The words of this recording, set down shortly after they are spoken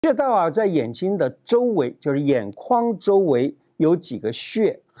穴道啊，在眼睛的周围，就是眼眶周围有几个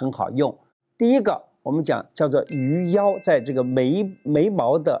穴很好用。第一个，我们讲叫做鱼腰，在这个眉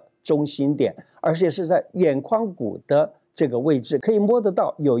毛的中心点，而且是在眼眶骨的这个位置，可以摸得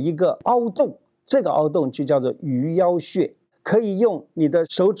到有一个凹洞，这个凹洞就叫做鱼腰穴。可以用你的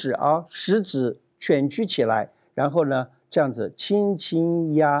手指啊、食指蜷曲起来，然后呢，这样子轻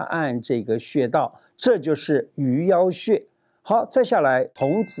轻压按这个穴道，这就是鱼腰穴。好，再下来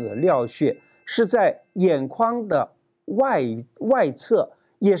童子髎穴是在眼眶的外侧，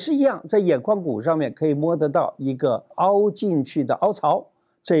也是一样，在眼眶骨上面可以摸得到一个凹进去的凹槽，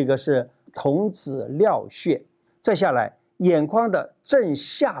这个是童子髎穴。再下来眼眶的正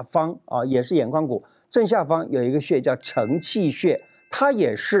下方啊，也是眼眶骨正下方有一个穴叫承泣穴，它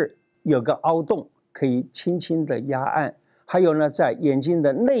也是有个凹洞，可以轻轻的压按。还有呢，在眼睛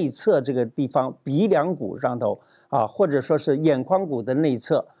的内侧这个地方，鼻梁骨上头啊，或者说是眼眶骨的内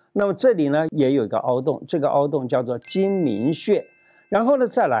侧，那么这里呢也有一个凹洞，这个凹洞叫做睛明穴。然后呢，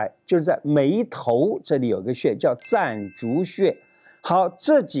再来就是在眉头这里有个穴叫暂竹穴。好，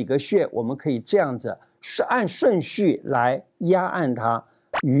这几个穴我们可以这样子按顺序来压按它：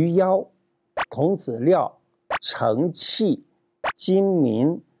鱼腰、童子髎、承泣、睛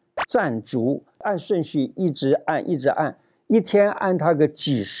明、暂竹，按顺序一直按，一直按，一天按它个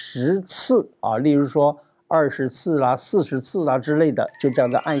几十次啊，例如说20次啦、40次啦之类的，就这样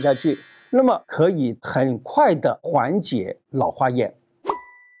子按下去，那么可以很快的缓解老花眼。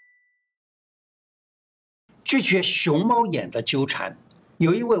拒绝熊猫眼的纠缠，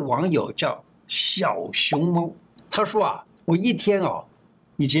有一位网友叫小熊猫，他说啊，我一天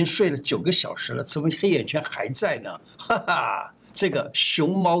已经睡了9个小时了，怎么黑眼圈还在呢？哈哈，这个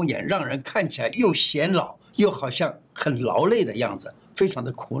熊猫眼让人看起来又显老，又好像很劳累的样子，非常的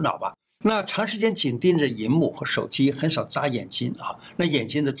苦恼吧。那长时间紧盯着荧幕和手机，很少眨眼睛啊，那眼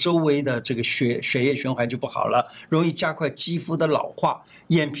睛的周围的这个血液循环就不好了，容易加快肌肤的老化，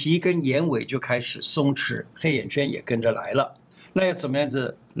眼皮跟眼尾就开始松弛，黑眼圈也跟着来了。那要怎么样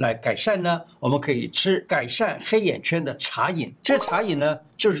子来改善呢？我们可以吃改善黑眼圈的茶饮，这茶饮呢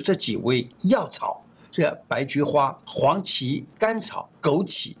就是这几味药草。这白菊花、黄芪、甘草、枸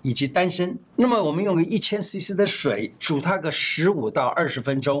杞以及丹参，那么我们用个1000cc 的水煮它个15到20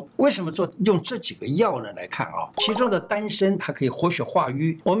分钟。为什么用这几个药呢？来看啊，其中的丹参它可以活血化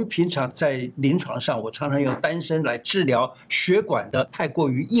瘀。我们平常在临床上，我常常用丹参来治疗血管的太过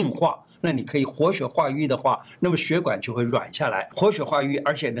于硬化。那你可以活血化瘀的话，那么血管就会软下来，活血化瘀，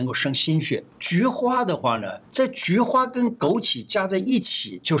而且能够生新血。菊花的话呢，在菊花跟枸杞加在一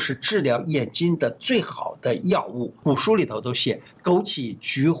起，就是治疗眼睛的最好的药物。古书里头都写，枸杞、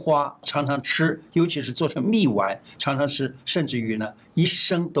菊花常常吃，尤其是做成蜜丸，常常吃，甚至于呢，一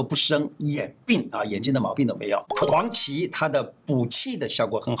生都不生眼病啊，眼睛的毛病都没有。黄芪它的补气的效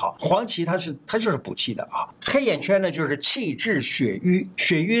果很好，黄芪它就是补气的啊。黑眼圈呢，就是气滞血瘀，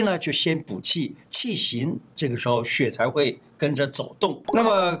血瘀呢就先补气，气行，这个时候血才会跟着走动。那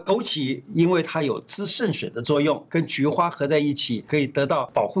么枸杞因为它有滋肾水的作用，跟菊花合在一起，可以得到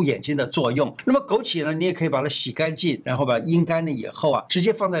保护眼睛的作用。那么枸杞呢，你也可以把它洗干净，然后把阴干了以后啊，直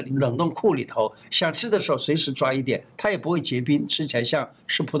接放在冷冻库里头，想吃的时候随时抓一点，它也不会结冰，吃起来像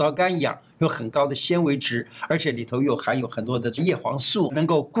吃葡萄干一样，有很高的纤维质，而且里头又含有很多的叶黄素，能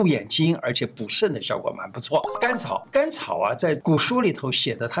够顾眼睛，而且补肾的效果蛮不错。甘草啊，在古书里头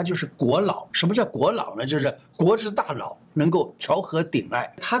写的，它就是国老。什么叫国老呢？就是国之大老，能够调和顶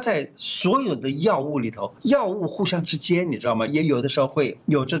爱。它在所有的药物里头，药物互相之间，你知道吗？也有的时候会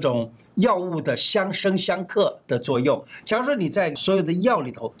有这种药物的相生相克的作用。假如说你在所有的药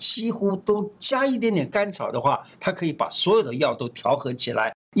里头几乎都加一点点甘草的话，它可以把所有的药都调和起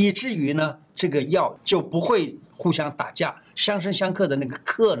来，以至于呢，这个药就不会互相打架，相生相克的那个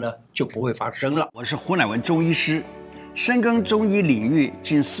克呢就不会发生了。我是胡乃文中医师，深耕中医领域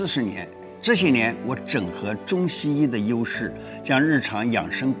近40年。这些年，我整合中西医的优势，将日常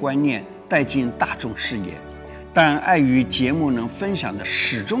养生观念带进大众视野。但碍于节目能分享的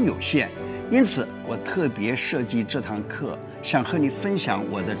始终有限，因此我特别设计这堂课，想和你分享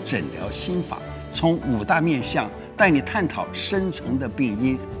我的诊疗心法，从5大面向带你探讨深层的病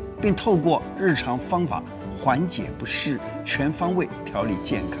因，并透过日常方法缓解不适，全方位调理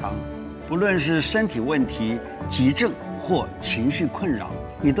健康。不论是身体问题、急症或情绪困扰，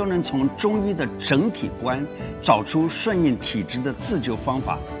你都能从中医的整体观找出顺应体质的自救方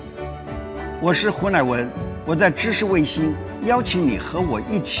法。我是胡乃文，我在知识卫星邀请你和我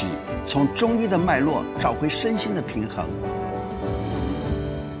一起从中医的脉络找回身心的平衡。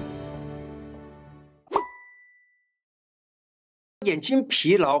眼睛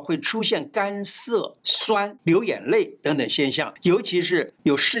疲劳会出现干涩、酸、流眼泪等等现象，尤其是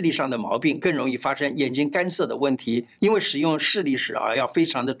有视力上的毛病，更容易发生眼睛干涩的问题。因为使用视力时要非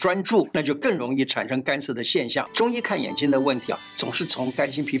常的专注，那就更容易产生干涩的现象。中医看眼睛的问题总是从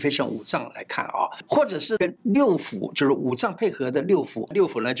肝心脾肺肾五脏来看或者是跟六腑，就是五脏配合的六腑。六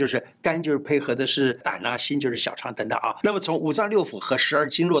腑呢，就是肝就是配合的是胆心就是小肠等等那么从五脏六腑和12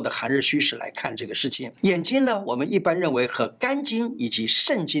经络的寒热虚实来看这个事情。眼睛呢，我们一般认为和肝经以及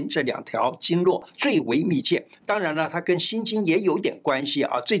肾经这2条经络最为密切，当然了，它跟心经也有点关系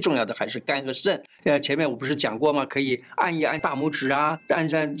最重要的还是肝和肾。前面我不是讲过吗？可以按一按大拇指按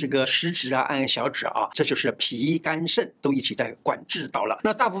这个食指按小指这就是脾肝肾都一起在管制到了。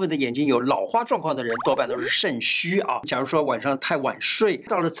那大部分的眼睛有老花状况的人，多半都是肾虚假如说晚上太晚睡，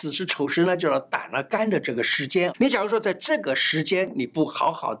到了子时丑时呢，就到胆肝的这个时间。你假如说在这个时间你不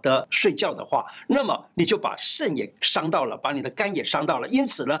好好的睡觉的话，那么你就把肾也伤到了，把你的肝也伤到了。因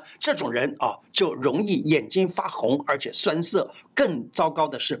此呢，这种人就容易眼睛发红，而且酸涩。更糟糕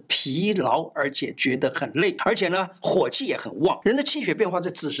的是疲劳，而且觉得很累，而且呢火气也很旺。人的气血变化在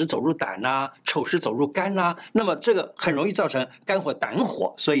子时走入胆丑时走入肝那么这个很容易造成肝火胆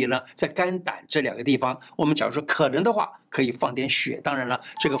火。所以呢，在肝胆这2个地方，我们假如说可能的话，可以放点血。当然了，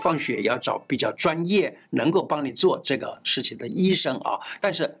这个放血也要找比较专业能够帮你做这个事情的医生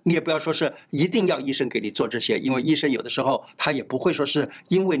但是你也不要说是一定要医生给你做这些，因为医生有的时候他也不会说是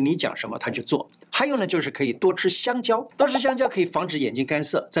因为你讲什么他就做。还有呢，就是可以多吃香蕉，多吃香蕉可以防止眼睛干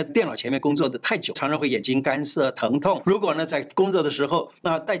涩。在电脑前面工作的太久，常常会眼睛干涩疼痛。如果呢在工作的时候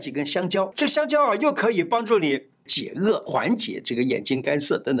带几根香蕉，这香蕉又可以帮助你解饿，缓解这个眼睛干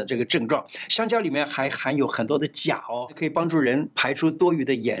涩等等这个症状。香蕉里面还含有很多的钾可以帮助人排出多余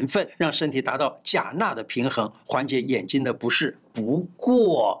的盐分，让身体达到钾钠的平衡，缓解眼睛的不适。不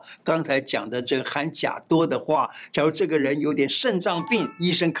过刚才讲的这个含钾多的话，假如这个人有点肾脏病，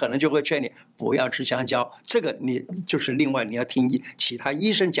医生可能就会劝你不要吃香蕉。这个你就是另外你要听其他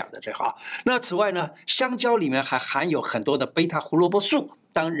医生讲的这那此外呢，香蕉里面还含有很多的贝塔胡萝卜素。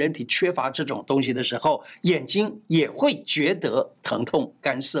当人体缺乏这种东西的时候，眼睛也会觉得疼痛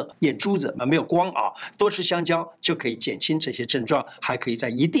干涩，眼珠子没有光多吃香蕉就可以减轻这些症状，还可以在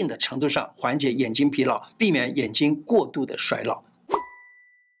一定的程度上缓解眼睛疲劳，避免眼睛过度的衰老。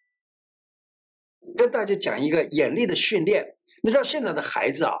跟大家讲一个眼力的训练。你知道现在的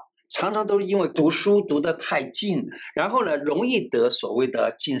孩子常常都因为读书读得太近，然后呢容易得所谓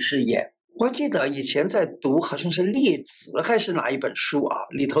的近视眼。我记得以前在读好像是列子还是哪一本书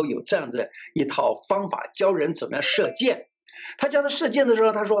里头有这样子一套方法，教人怎么样射箭。他教他射箭的时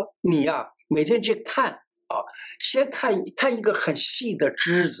候，他说你每天去看先看一个很细的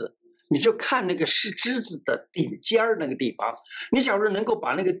枝子，你就看那个是枝子的顶尖那个地方。你假如能够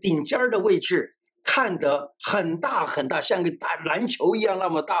把那个顶尖的位置看得很大很大，像个大篮球一样那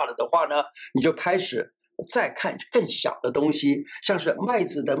么大了的话呢，你就开始再看更小的东西，像是麦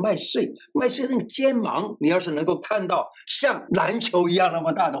子的麦穗那个尖芒，你要是能够看到像篮球一样那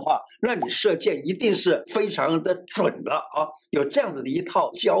么大的话，那你射箭一定是非常的准了有这样子的一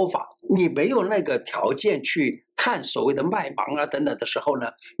套教法。你没有那个条件去看所谓的麦芒等等的时候呢，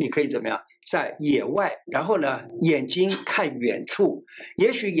你可以怎么样？在野外，然后呢眼睛看远处，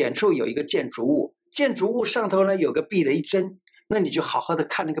也许远处有一个建筑物，建筑物上头呢有个避雷针，那你就好好的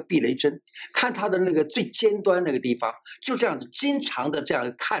看那个避雷针，看它的那个最尖端那个地方，就这样子经常的这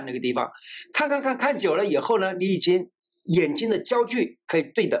样看那个地方，看久了以后呢，你已经眼睛的焦距可以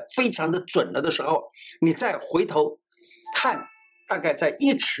对得非常的准了的时候，你再回头看大概在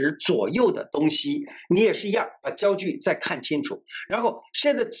1尺左右的东西，你也是一样把焦距再看清楚，然后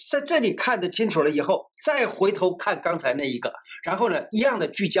现在在这里看得清楚了以后，再回头看刚才那一个，然后呢一样的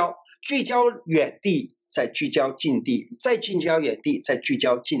聚焦远地，再聚焦近地，再聚焦远地，再聚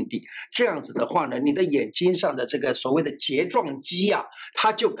焦近地。这样子的话呢，你的眼睛上的这个所谓的睫状肌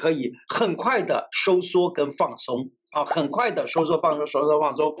它就可以很快的收缩跟放松很快的收缩放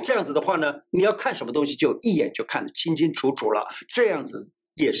松。这样子的话呢，你要看什么东西就一眼就看得清清楚楚了。这样子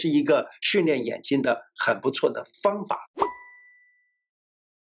也是一个训练眼睛的很不错的方法。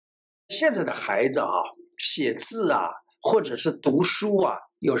现在的孩子写字或者是读书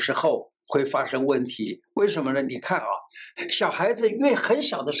有时候会发生问题。为什么呢？你看小孩子因为很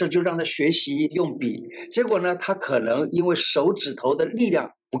小的时候就让他学习用笔，结果呢他可能因为手指头的力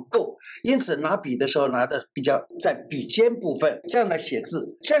量不够，因此拿笔的时候拿的比较在笔尖部分，这样来写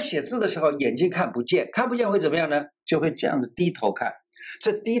字。这样写字的时候眼睛看不见会怎么样呢？就会这样子低头看，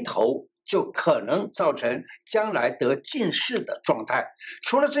这低头就可能造成将来得近视的状态。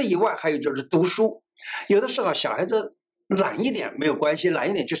除了这以外，还有就是读书，有的时候小孩子懒一点没有关系，懒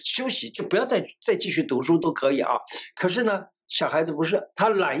一点就休息，就不要再继续读书都可以可是呢，小孩子不是，他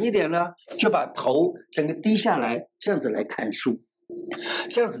懒一点呢，就把头整个低下来，这样子来看书。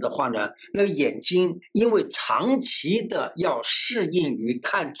这样子的话呢，那个眼睛因为长期的要适应于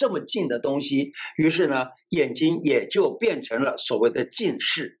看这么近的东西，于是呢，眼睛也就变成了所谓的近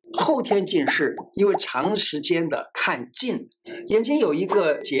视。后天近视，因为长时间的看近，眼睛有一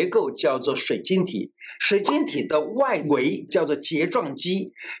个结构叫做水晶体，水晶体的外围叫做睫状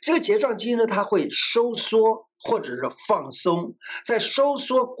肌，这个睫状肌呢，它会收缩或者是放松，在收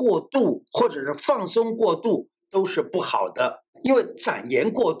缩过度或者是放松过度都是不好的。因为展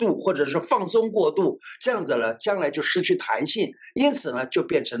延过度或者是放松过度，这样子呢，将来就失去弹性，因此呢，就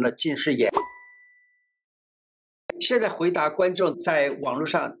变成了近视眼。现在回答观众在网络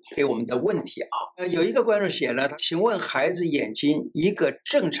上给我们的问题啊，有一个观众写了，请问孩子眼睛一个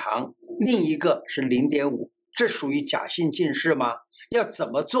正常，另一个是0.5，这属于假性近视吗？要怎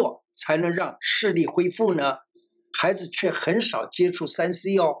么做才能让视力恢复呢？孩子却很少接触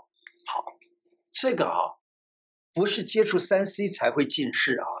3C哦。好，这个不是接触3C 才会近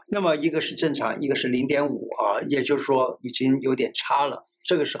视啊，那么一个是正常，一个是0.5啊，也就是说已经有点差了。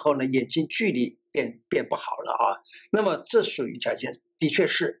这个时候呢，眼睛距离变不好了啊，那么这属于假性，的确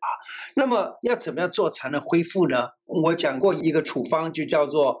是啊。那么要怎么样做才能恢复呢？我讲过一个处方，就叫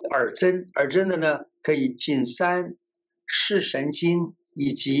做耳针。耳针的呢，可以颈三、视神经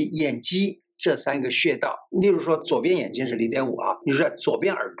以及眼肌这3个穴道，例如说左边眼睛是0.5啊，你说左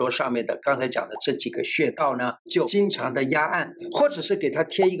边耳朵上面的刚才讲的这几个穴道呢，就经常的压按，或者是给它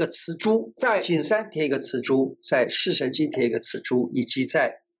贴一个磁珠，在颈三贴一个磁珠，在视神经贴一个磁珠，以及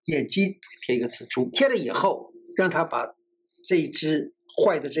在眼睛贴一个磁珠。贴了以后，让它把这一只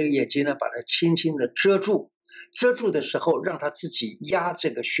坏的这个眼睛呢，把它轻轻的遮住。遮住的时候，让它自己压这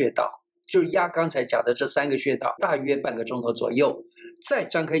个穴道。就压刚才讲的这3个穴道，大约半个钟头左右，再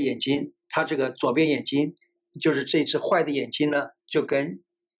张开眼睛，它这个左边眼睛，就是这只坏的眼睛呢，就跟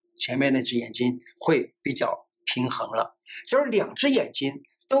前面那只眼睛会比较平衡了。假如2只眼睛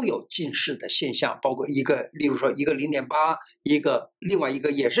都有近视的现象，包括一个，例如说一个0.8，另外一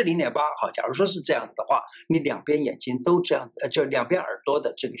个也是0.8，好，假如说是这样子的话，你2边眼睛都这样子，就2边耳朵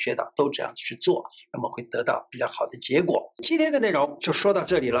的这个穴道都这样子去做，那么会得到比较好的结果。今天的内容就说到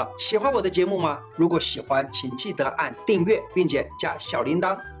这里了，喜欢我的节目吗？如果喜欢，请记得按订阅，并且加小铃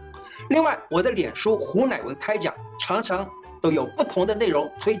铛。另外，我的脸书胡乃文开讲常常都有不同的内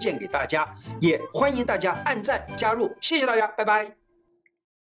容推荐给大家，也欢迎大家按赞加入，谢谢大家，拜拜。